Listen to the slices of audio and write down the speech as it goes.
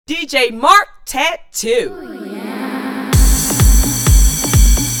DJ Marc Tattoo.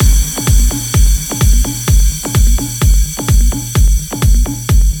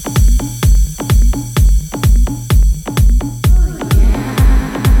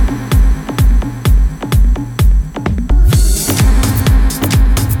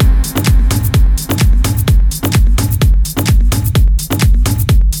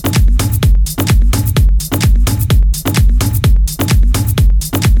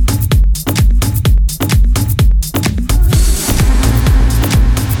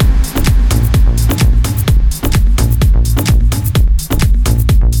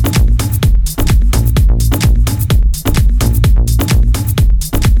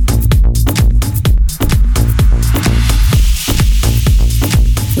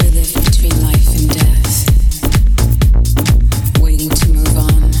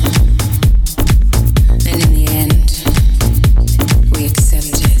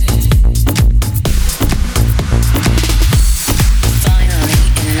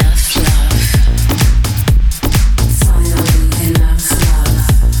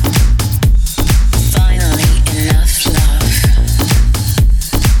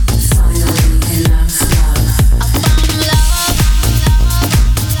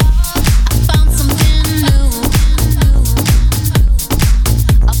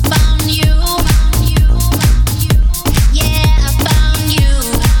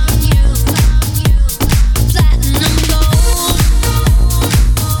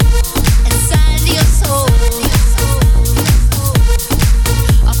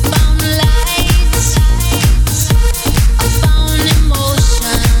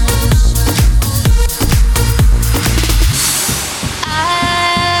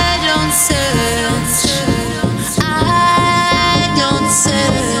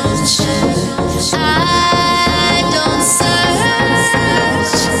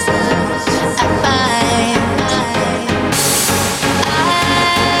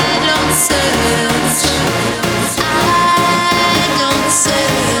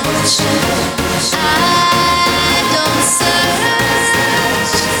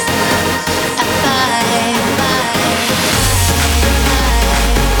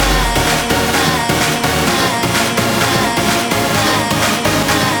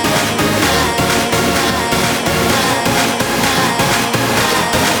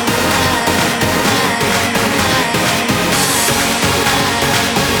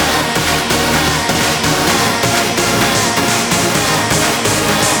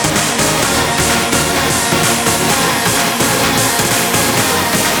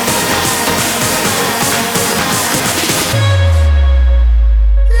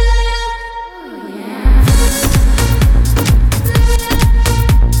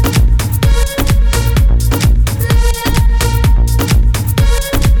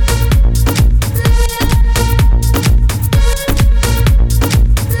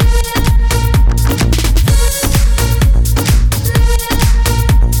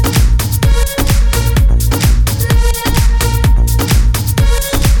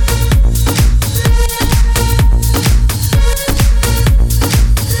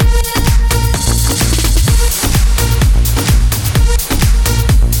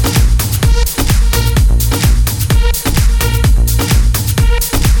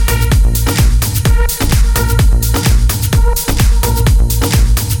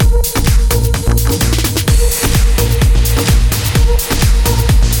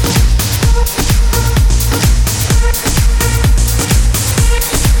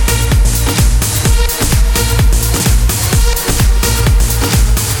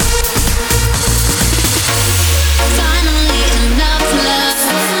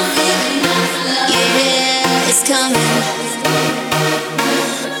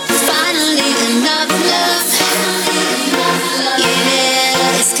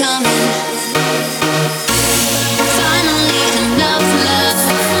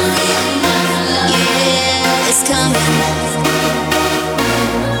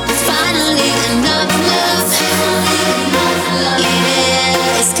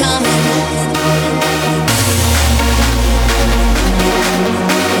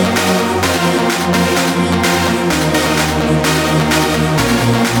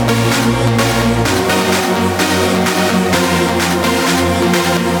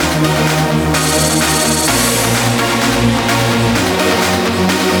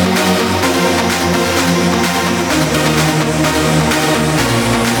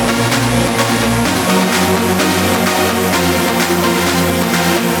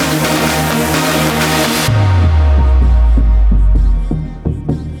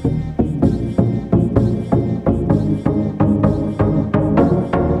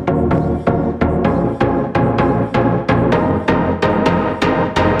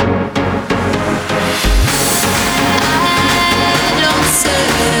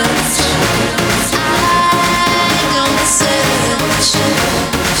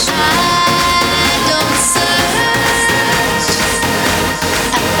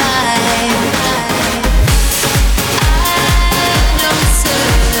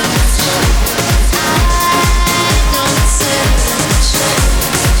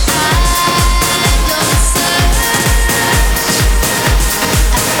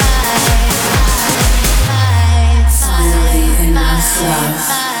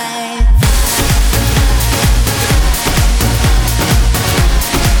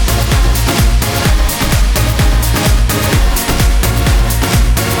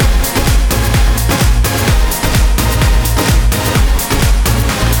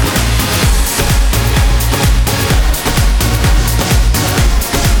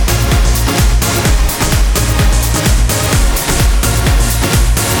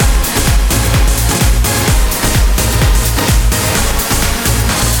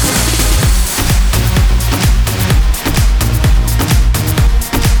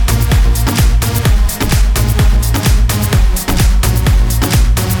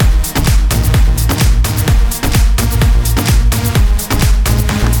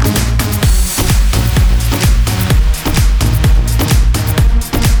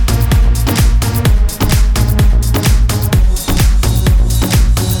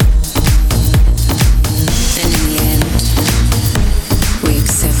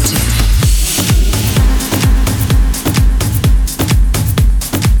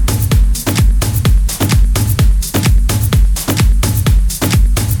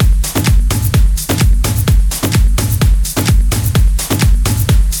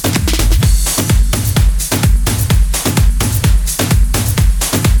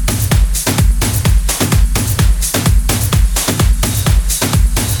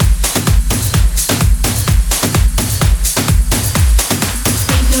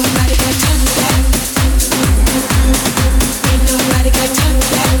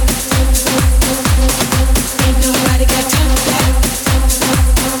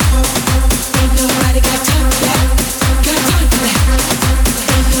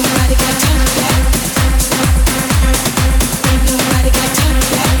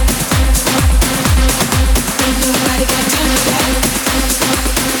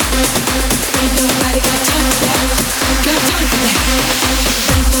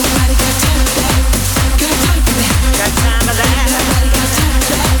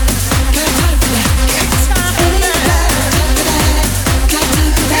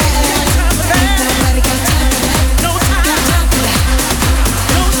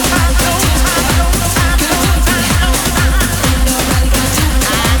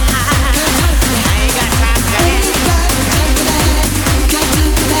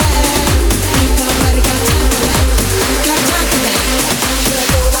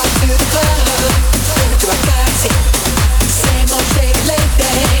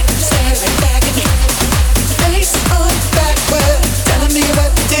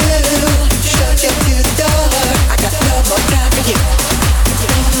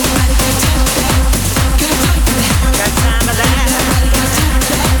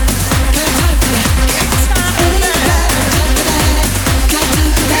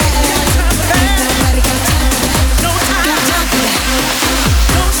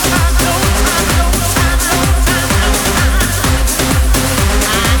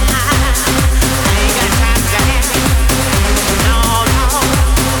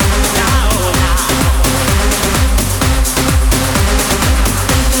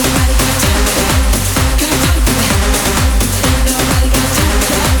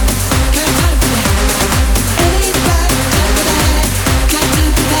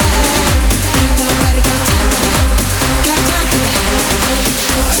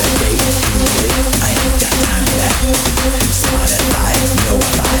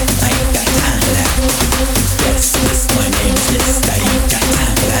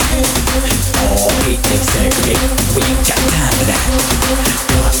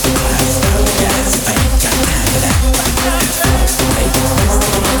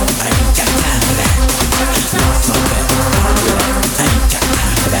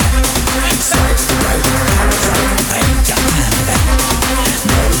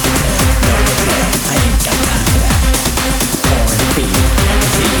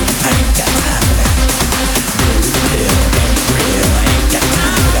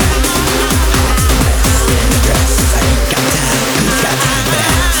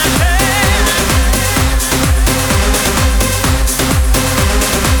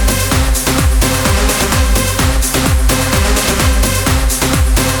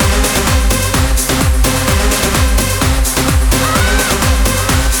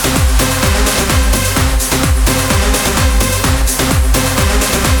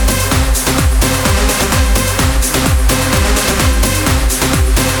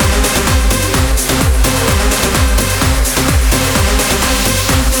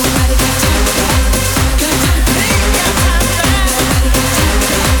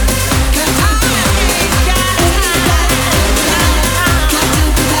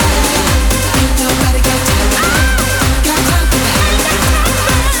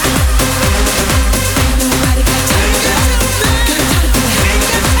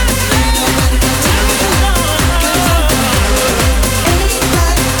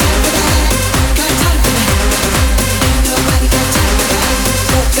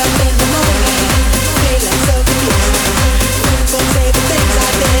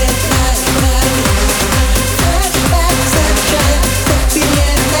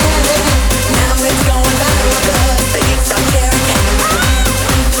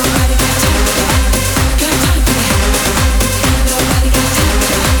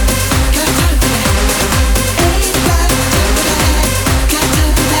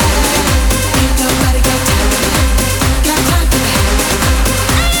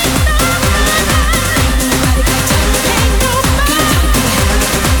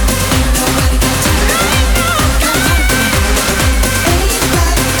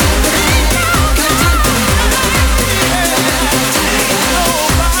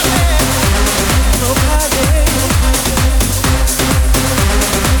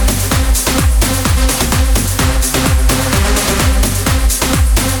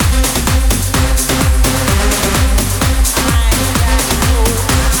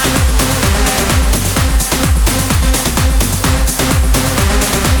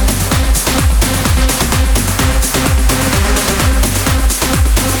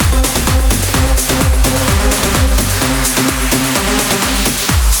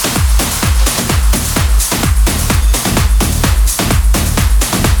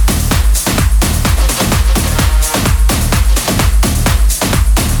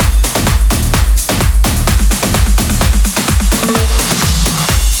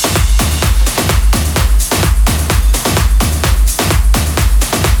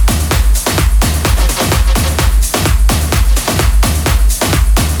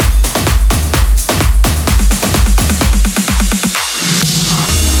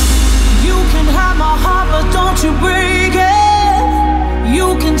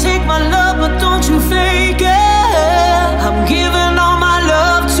 take my love, but don't you fake it. I'm giving all my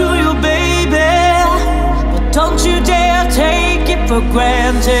love to you, baby, but don't you dare take it for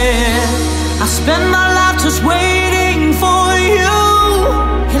granted. I spend my life just waiting for you,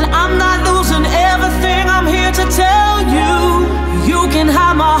 and I'm not losing everything. I'm here to tell you, you can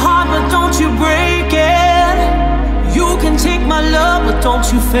have my heart, but don't you break it. You can take my love, but don't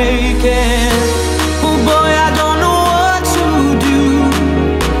you fake it. Oh boy, I don't know what to do.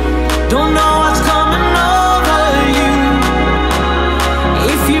 Don't know what's coming over you.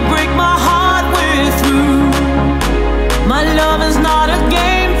 If you break my heart, we're through. My love is not a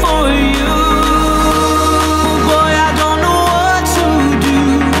game for you. Oh boy, I don't know what to do.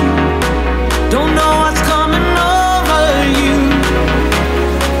 Don't know what's coming over you.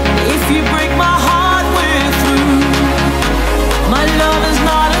 If you break my heart, we're through. My love is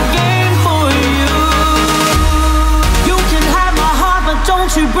not a game for you. You can have my heart, but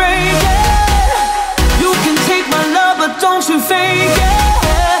don't you break it. You can take my love, but don't you fake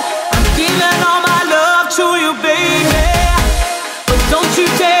it. I'm giving all my love to you, baby, but don't you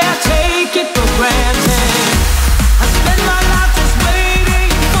dare take it for granted. I spend my life just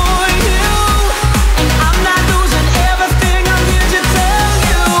waiting for you, and I'm not losing everything. I'm here to tell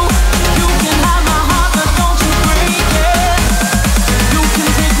you, you can have my heart, but don't you break it. You can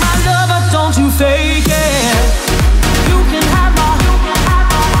take my love, but don't you fake it. You can have my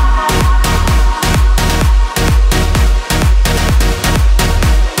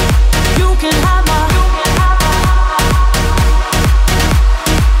You can have my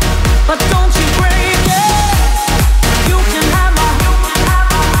but don't you break it. You can have my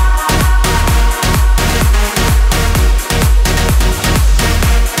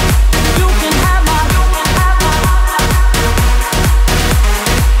You can have my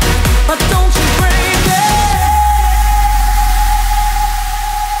but don't you break it.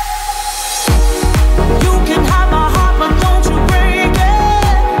 You can have my heart, but don't you break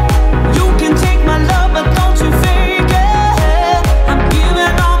it. You can take my love, but don't you fake it. I'm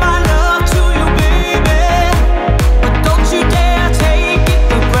giving all my love to you, baby, but don't you dare take it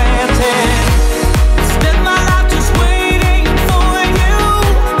for granted. I spend my life just waiting for you,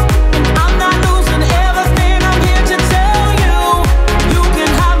 and I'm not losing everything. I'm here to tell you, you can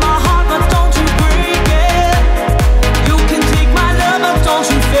have my heart, but don't you break it. You can take my love, but don't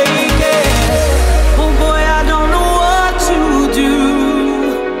you fake it. Oh boy, I don't know what to do.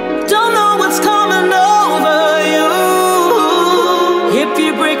 Don't know what's coming over you. If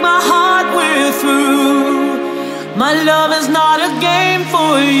you break my heart, we're through. My love is not a game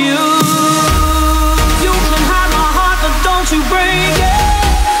for you. You can have my heart, but don't you break it.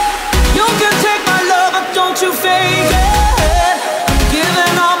 You can take my love, but don't you fake it. I'm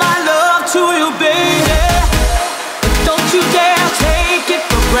giving all my love to you, baby, but don't you dare take it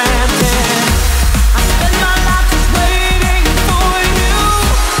for granted. I spend my life just waiting for you,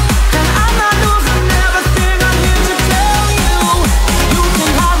 and I'm not losing everything. I'm here to tell you, you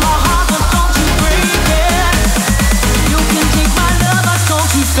can have my heart, but don't you break it. You can take my love, but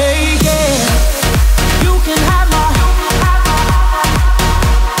don't you fake it. You can have my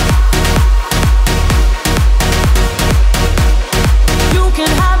You can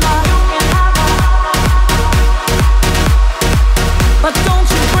have my but don't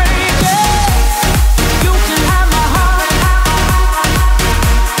you break it. You can have my heart.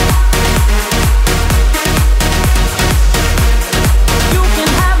 You can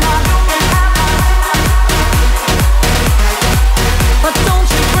have my but don't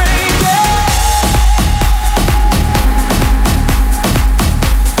you break it.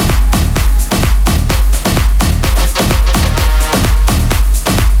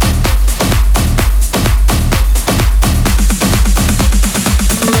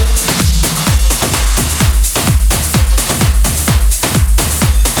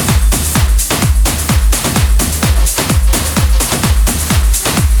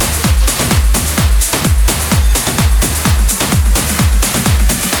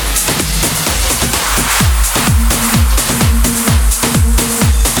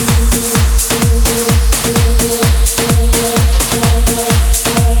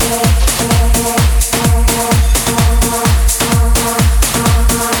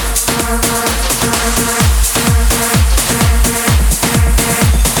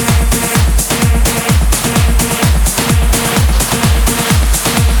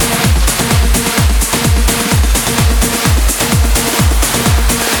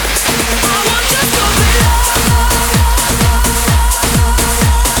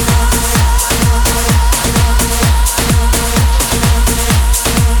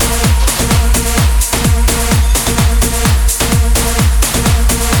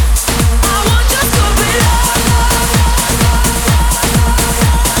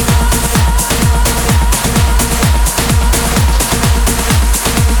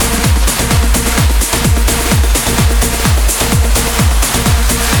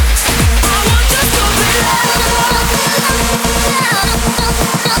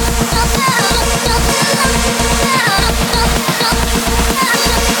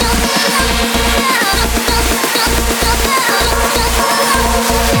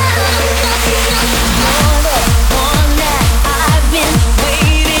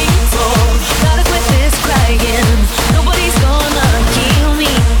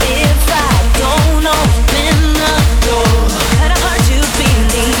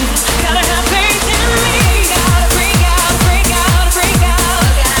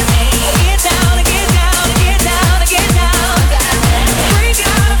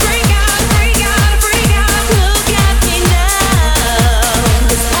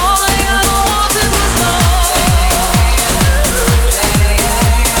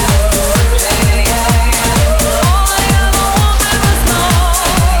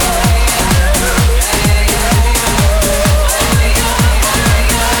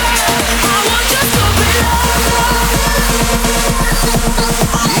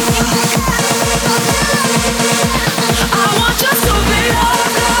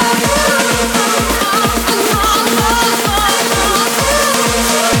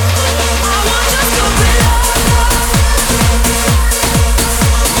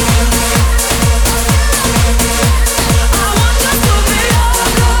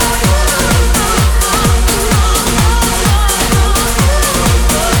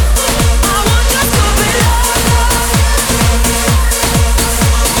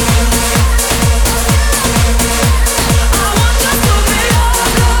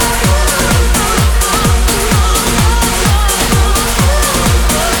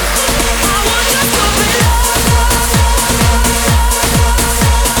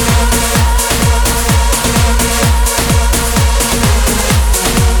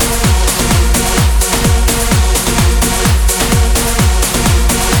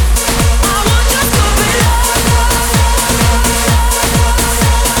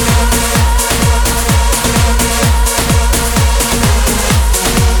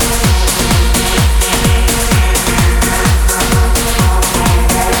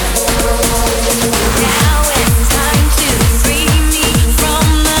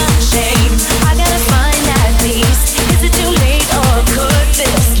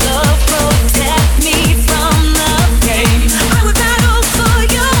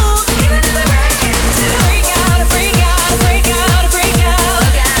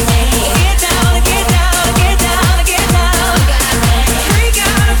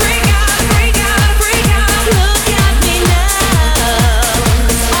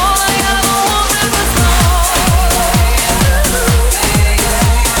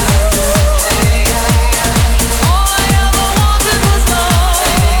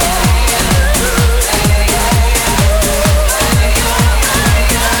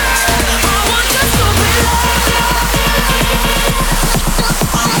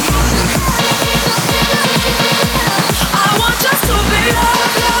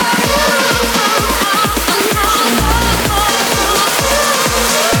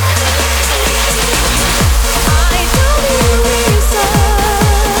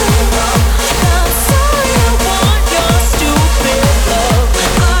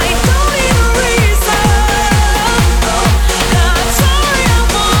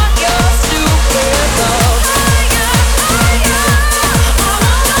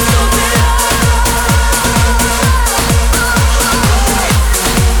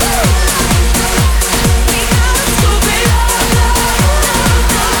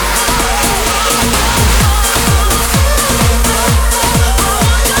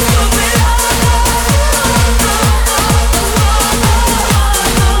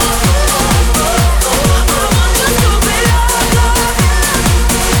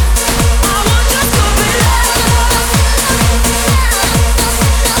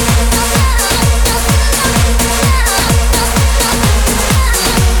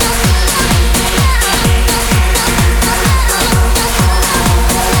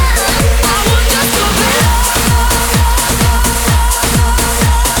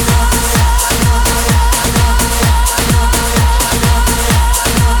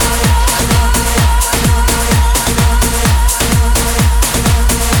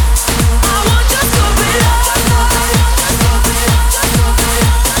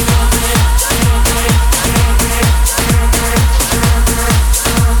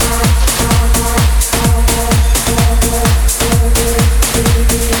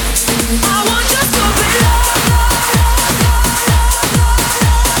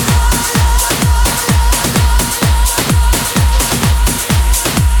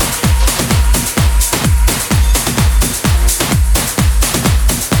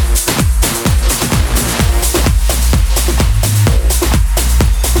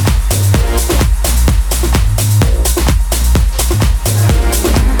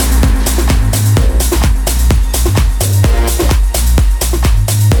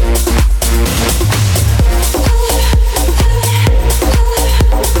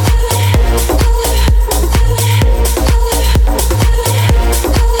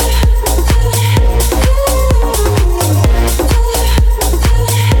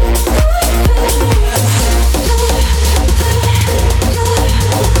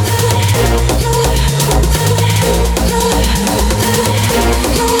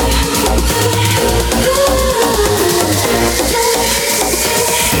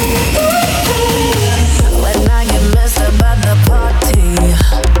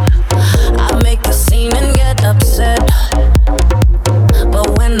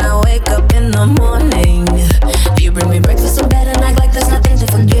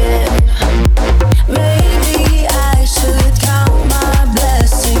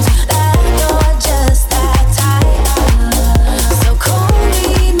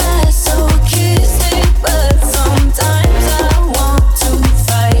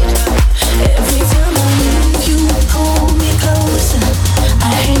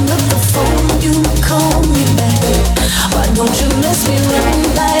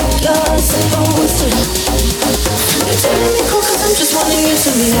 you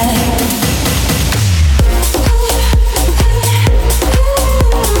to be like.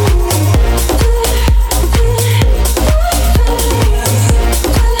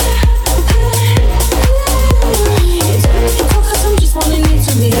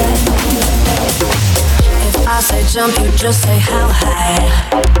 I say jump, you just say how high.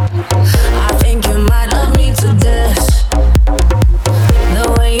 I think you might love me to death. The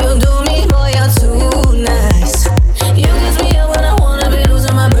way you do me, boy, you're too nice. You kiss me up when I wanna be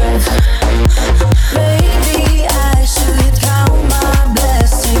losing my breath. Maybe I should count my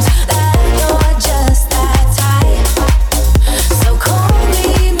blessings that you're just that tight. So call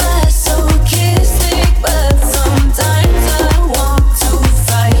me masochistic, but sometimes I want to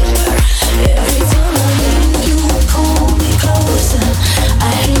fight. Every time I leave you, pull me closer. I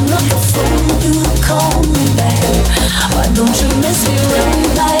hang up the phone, you call me back. Why don't you miss me right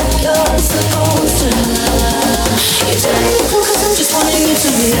like you're supposed to? You tell me cool cause I'm just wanting you to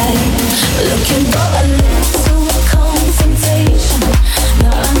be right. Looking for a little confrontation.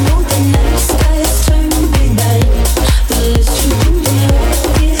 Now I know the nice guys turn me back. The less you do, the more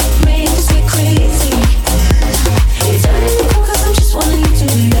it makes me crazy. You tell me cool cause I'm just wanting you to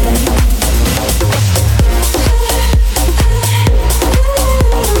be right.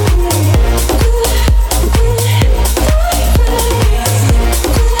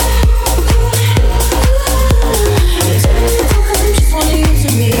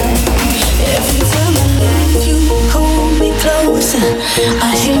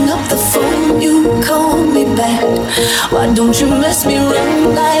 I hang up the phone, you call me back. Why don't you mess me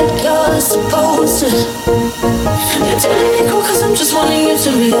around like you're supposed to? You're telling me cool cause I'm just wanting you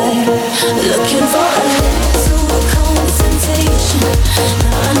to be there. Looking for a little confrontation.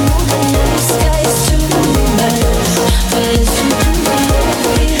 Now I know the nice guys turn me back. But listen to me,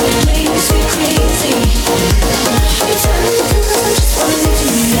 it makes me crazy. You're telling me cool cause I'm just wanting you to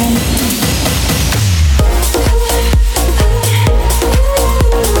be there.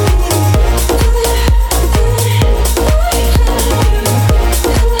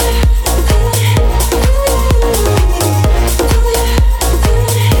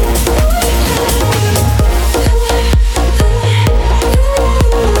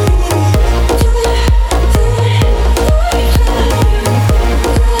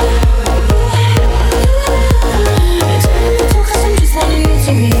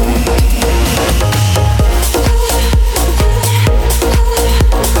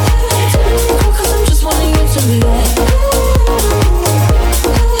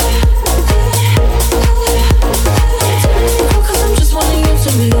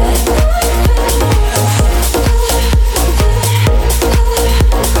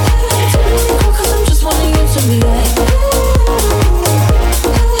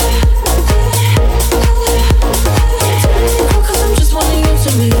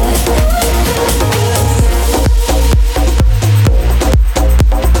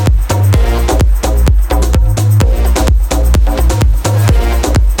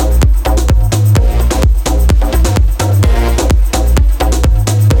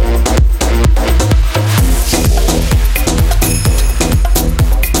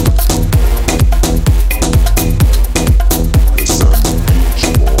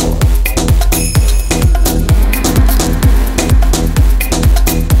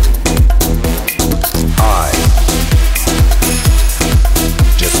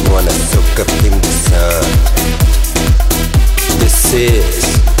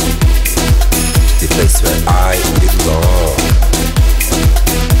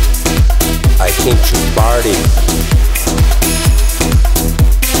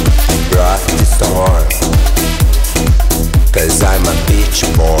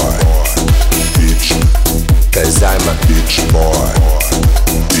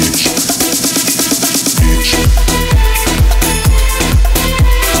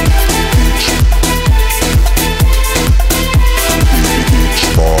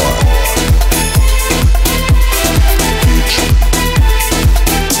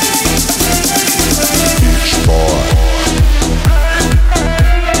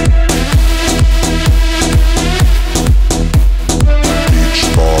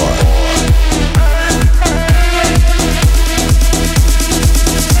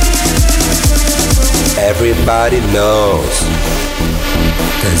 Everybody knows,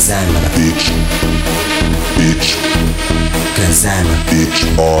 cause I'm a bitch, cause I'm a bitch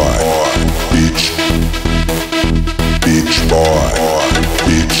boy, bitch boy,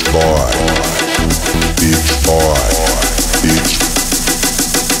 bitch boy, bitch boy, bitch.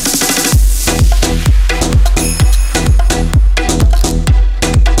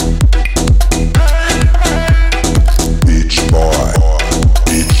 Bitch boy.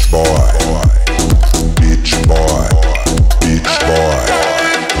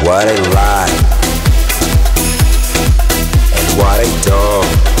 what I like and what I don't.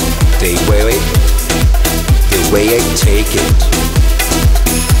 The way I take it,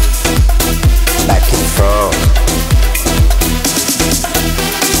 back and front.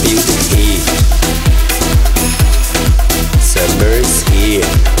 Feel the heat. Summer is here.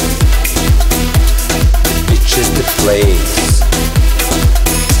 The beach is the place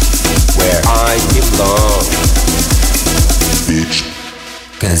where I belong. Beach,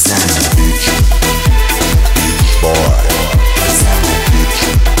 'Cause I'm a beach, beach boy. 'cause I'm a Beach,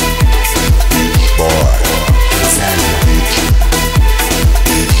 beach boy. 'cause I'm a Beach,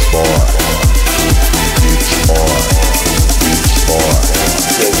 beach boy. Beach boy. Beach boy.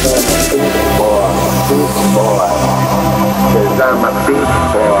 'cause I'm a beach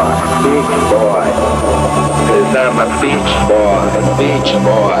boy, beach boy. 'Cause I'm a beach boy, beach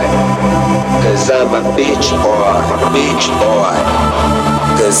boy. 'Cause I'm a beach boy, beach boy.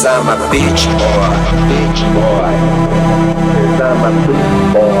 'Cause I'm a beach boy, beach boy.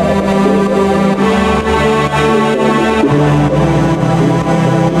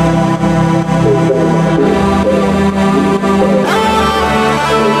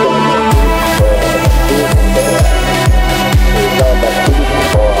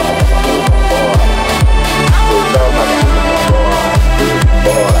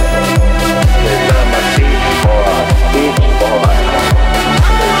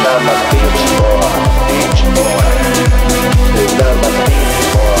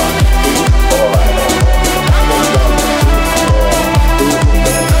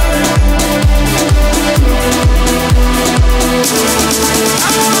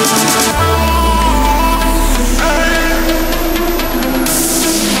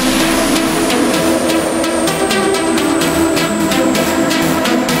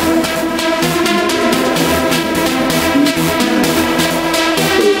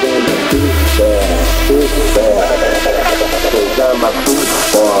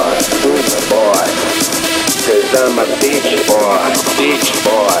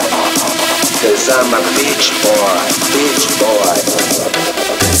 'Cause I'm a beach boy, beach boy.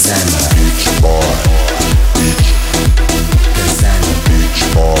 'Cause I'm a beach boy.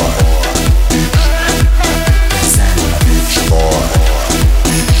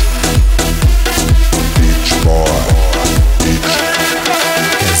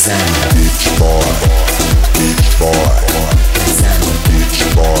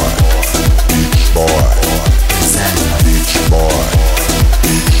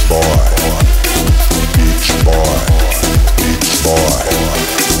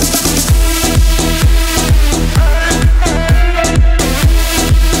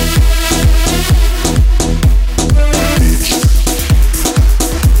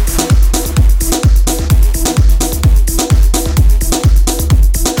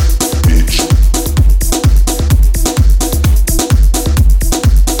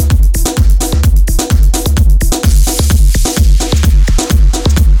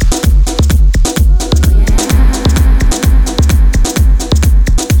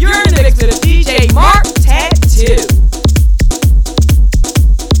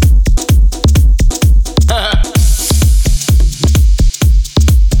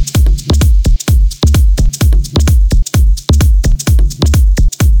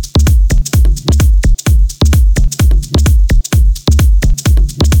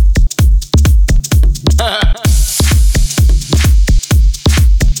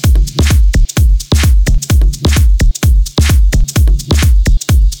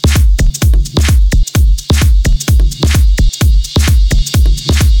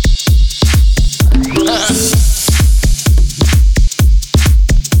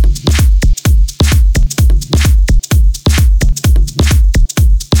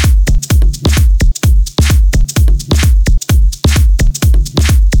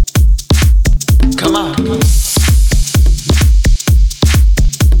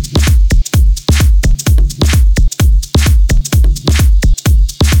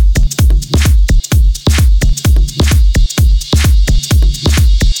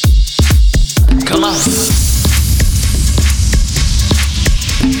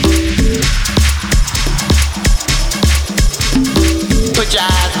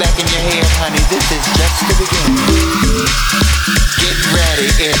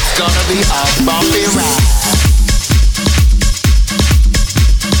 It's gonna be a bumpy ride.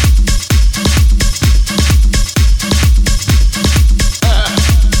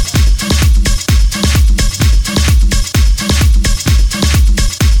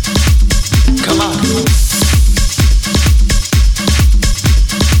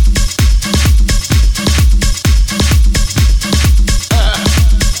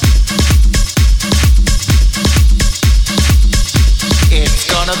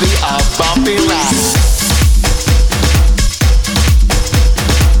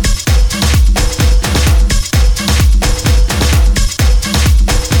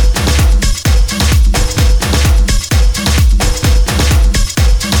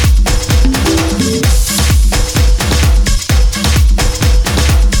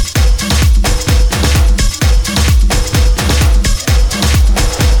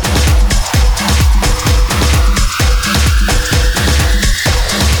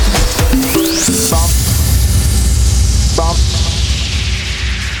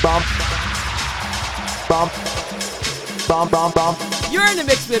 You're in the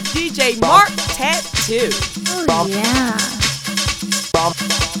mix with DJ Marc Tattoo. Oh yeah.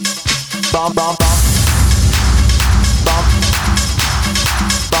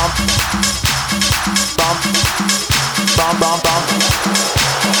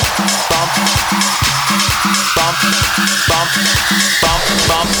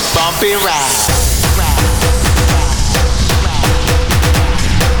 Bumpy ride.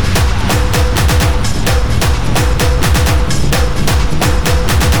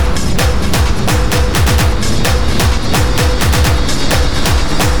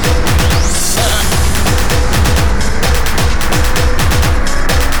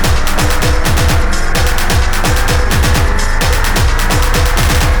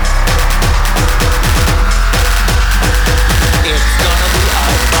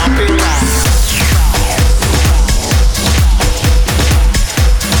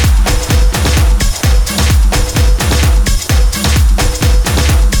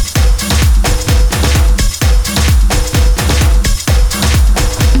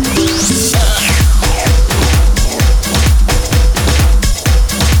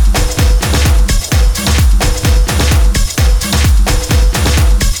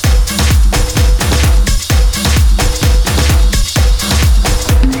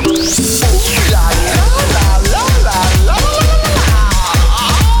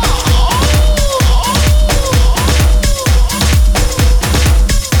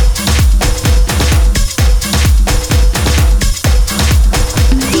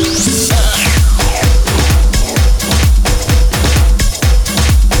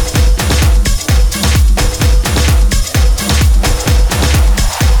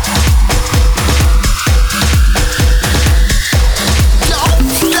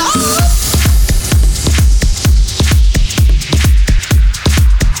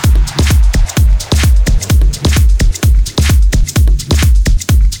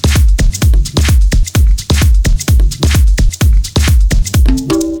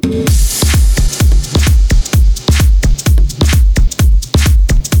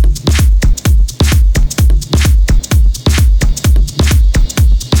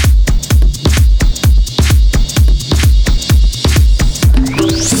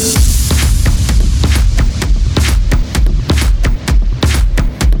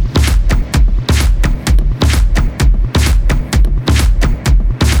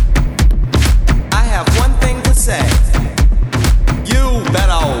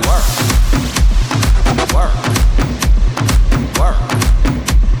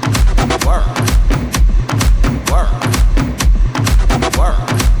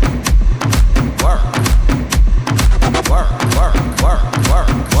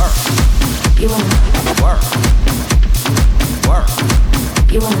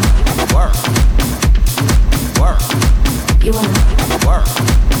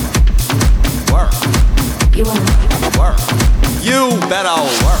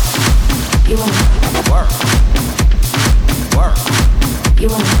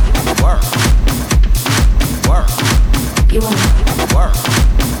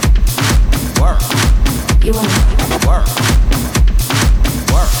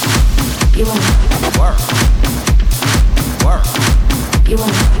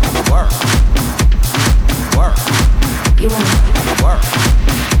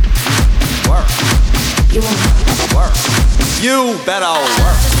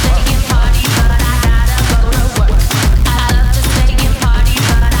 Work.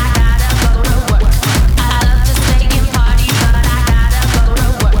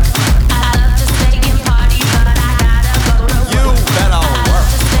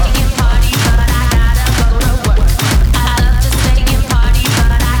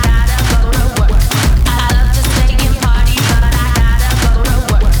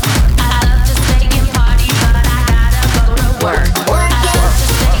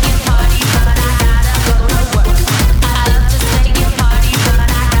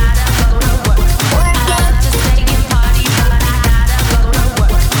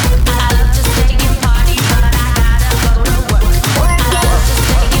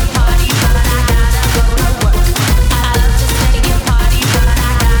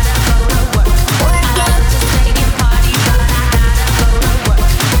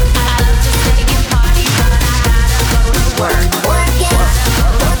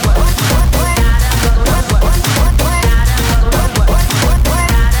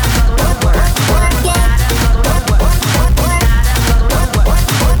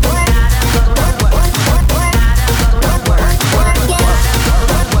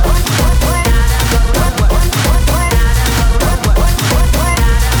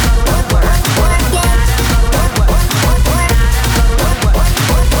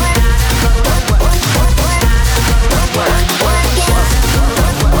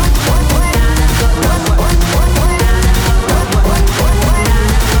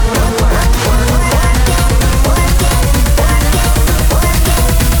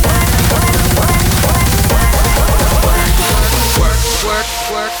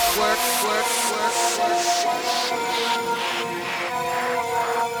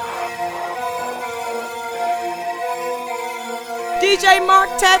 DJ Marc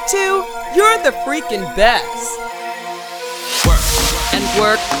tattoo, you're the freaking best. Work and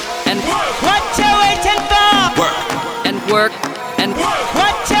work and what you waiting for? Work and work and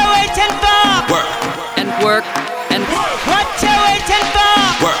what you waiting for? Work and work and what you waiting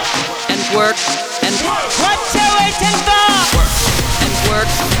for? Work and work and what you waiting for? Work and work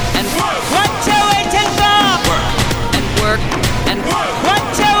and what you waiting for? Work and work and what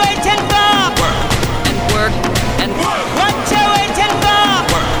you waiting for? Work and work and what you waiting for?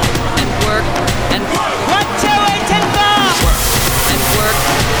 Work and work and what you waiting for? Work and work and what you waiting for? Work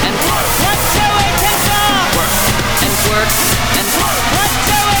and work and what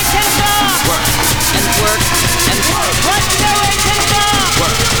you waiting for? Work and work and what you waiting for?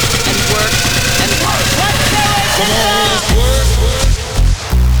 Work and work and what you waiting for? Come on, let's work.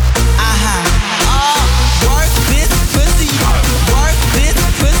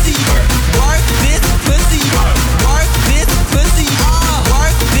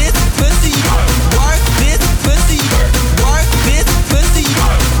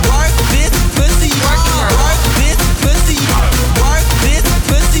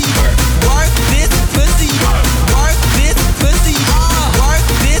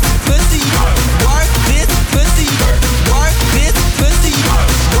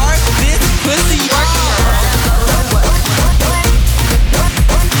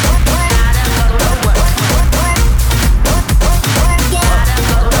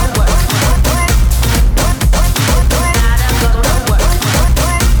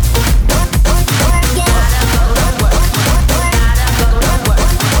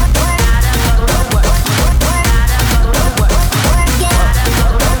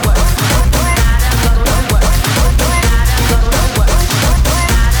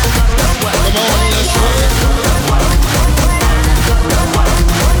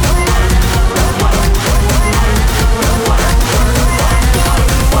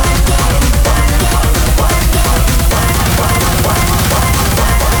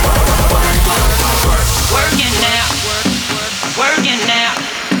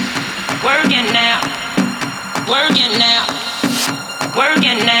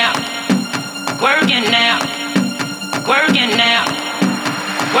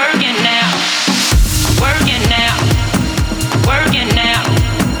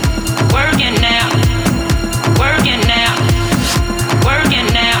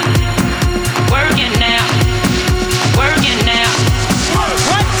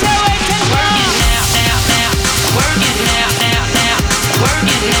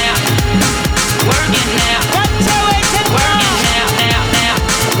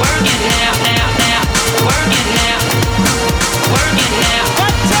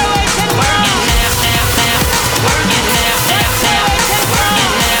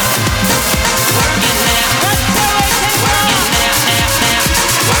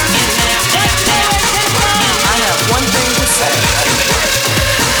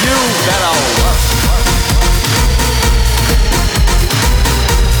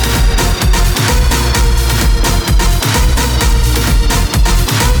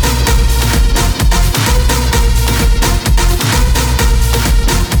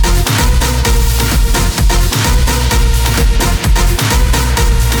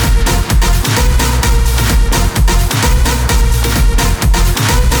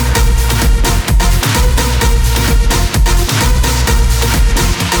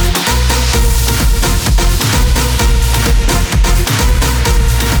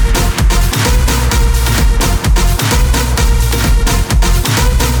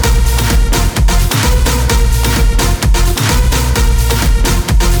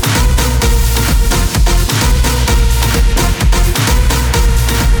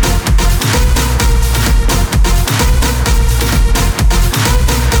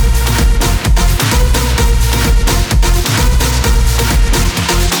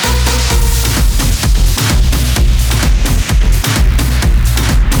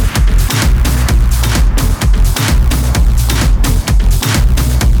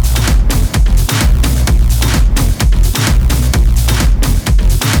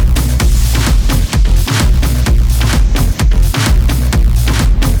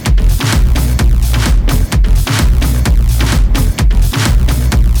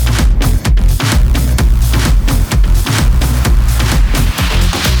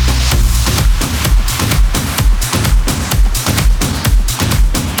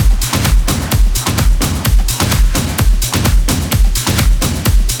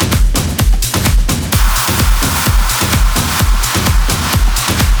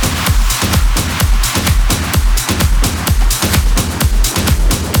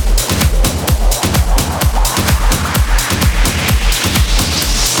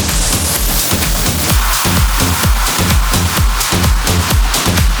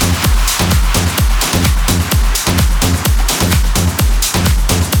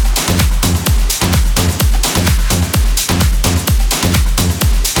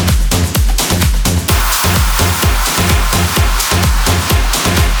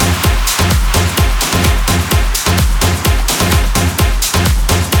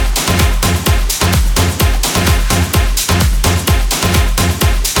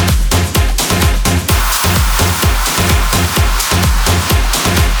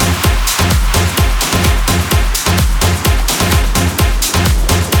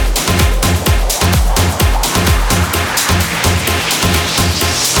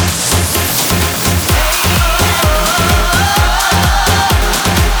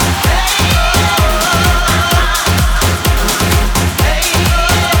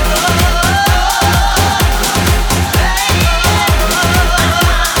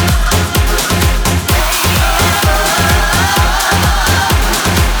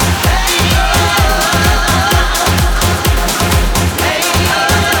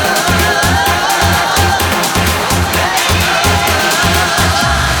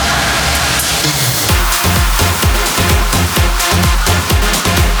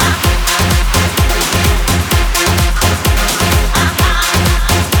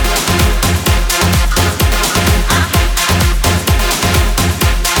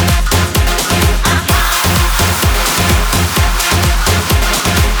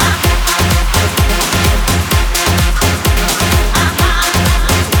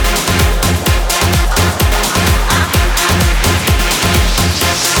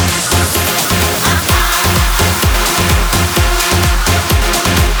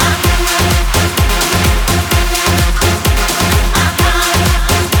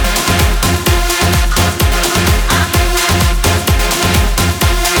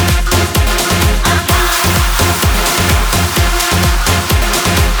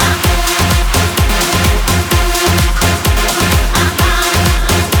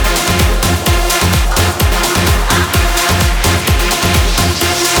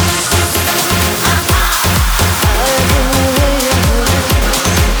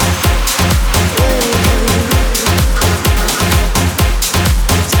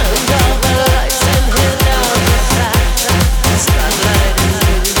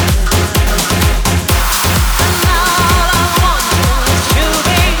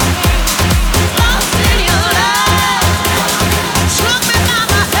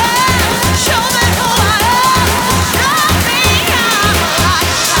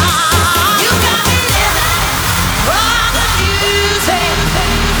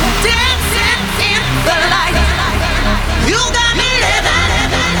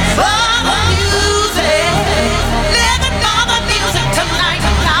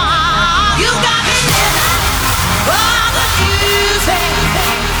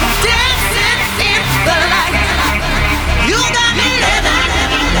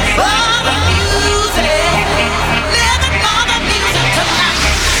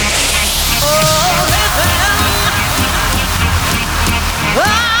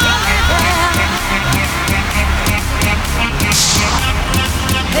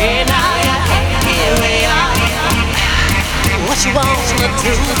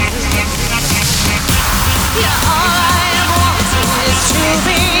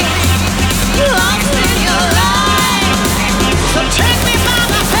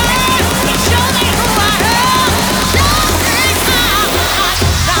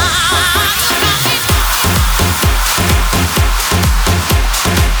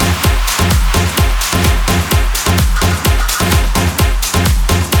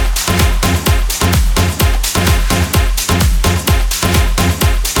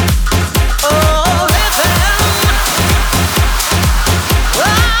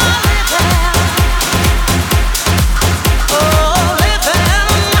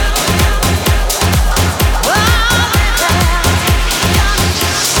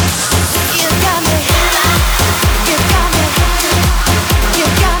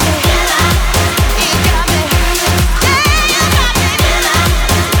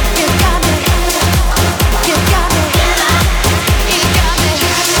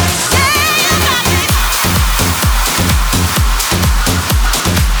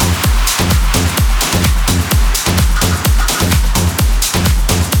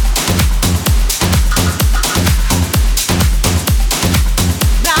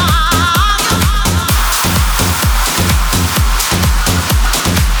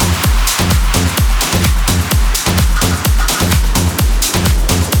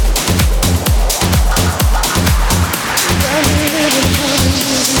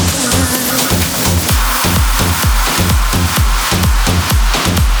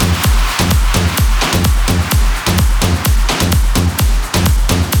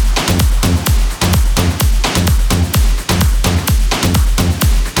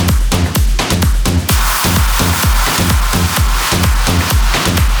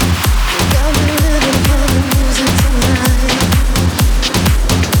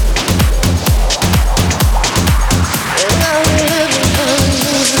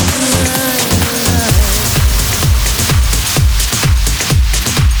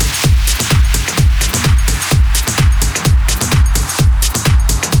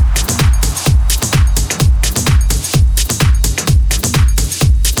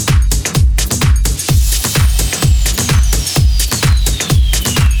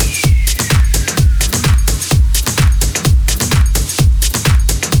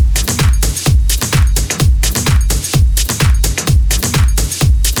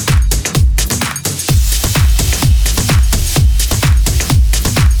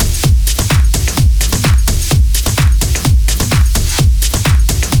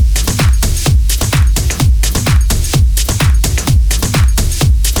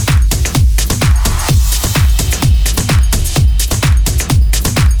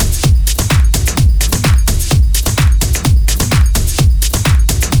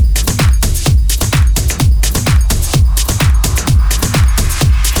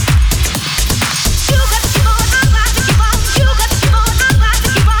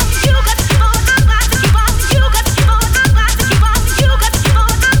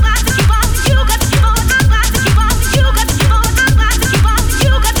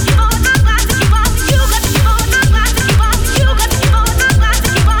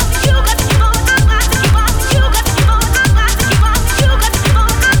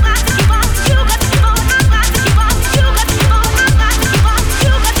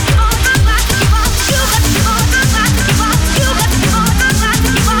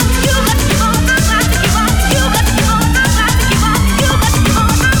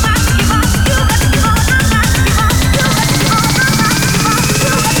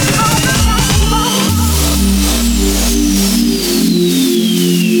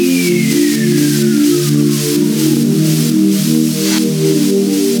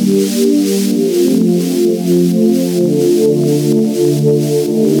 Life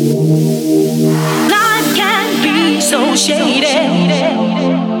can be so shady.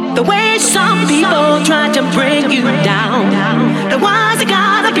 The way some people try to bring you down. The ones that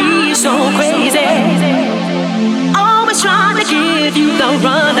gotta be so crazy. Always trying to give you the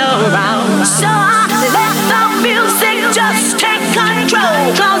runaround. So I let the music just take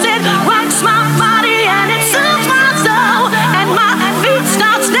control. 'Cause it rocks my body and it soothes my soul. And my feet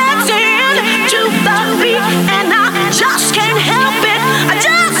start dancing to the beat. And I just can't help it. I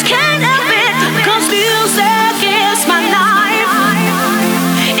just can't help it. 'Cause music is my life.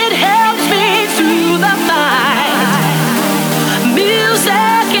 It helps me through the fight.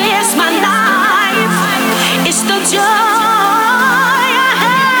 Music is my life. It's the joy I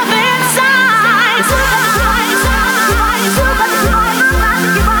have inside.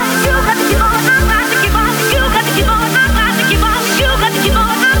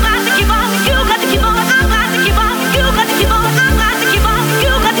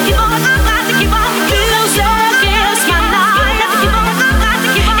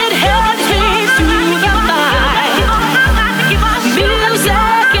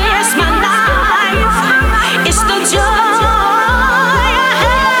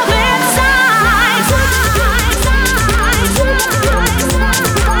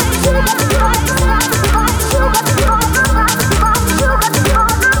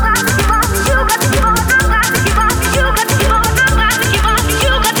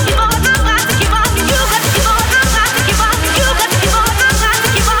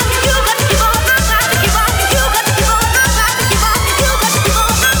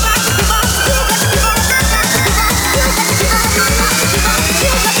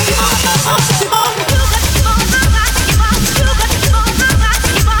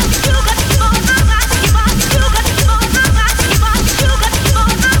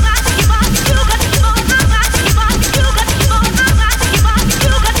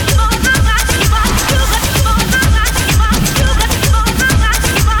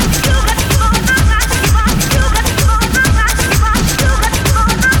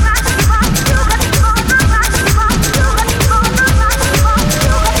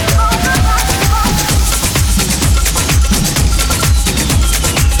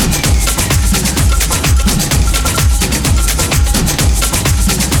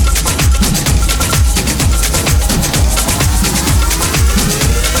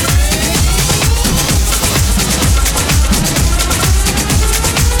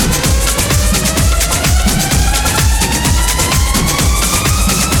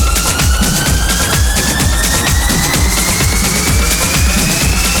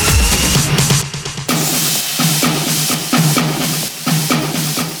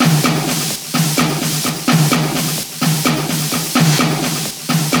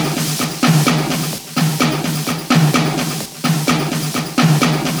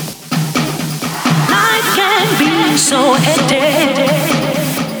 So addicted,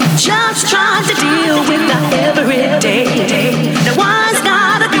 just trying to deal with the everyday. The one's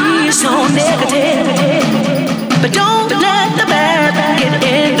gotta be so negative, but don't let the bad get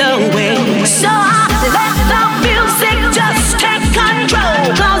in the way. So I let the music just take control,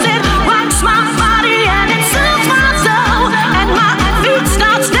 'cause it rocks my body and it soothes my soul. And my feet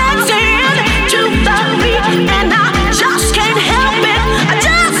start dancing to the beat, and I just can't help it. I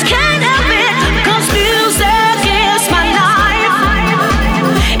just can't help it, 'cause music is my life.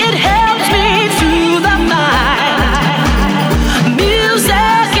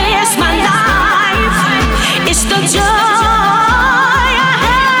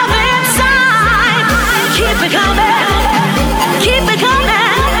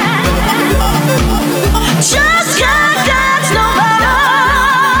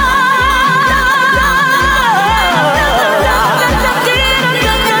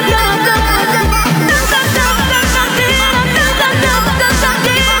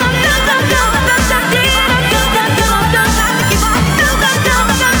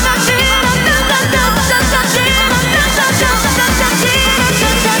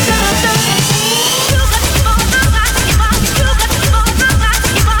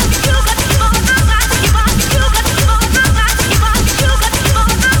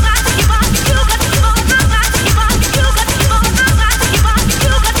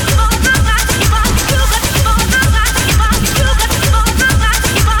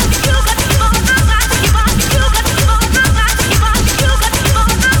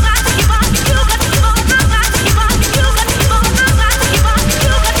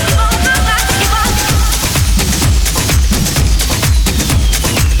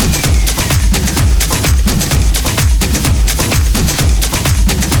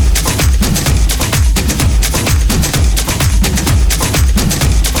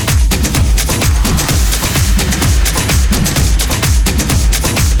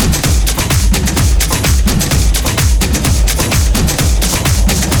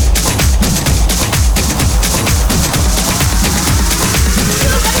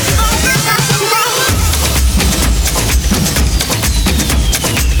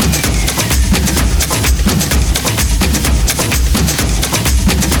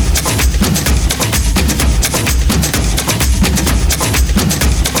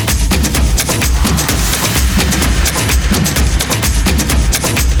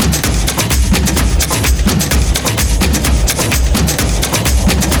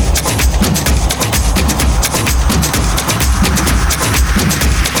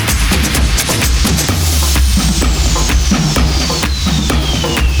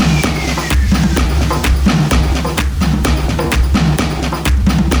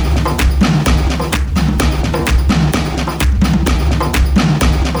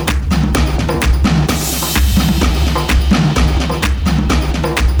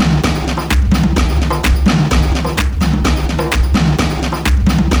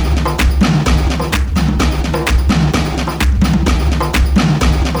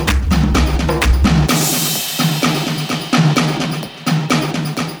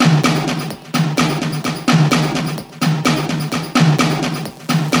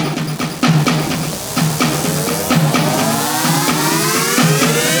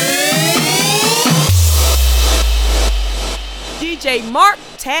 Marc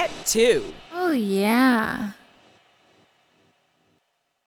Tattoo. Oh, yeah.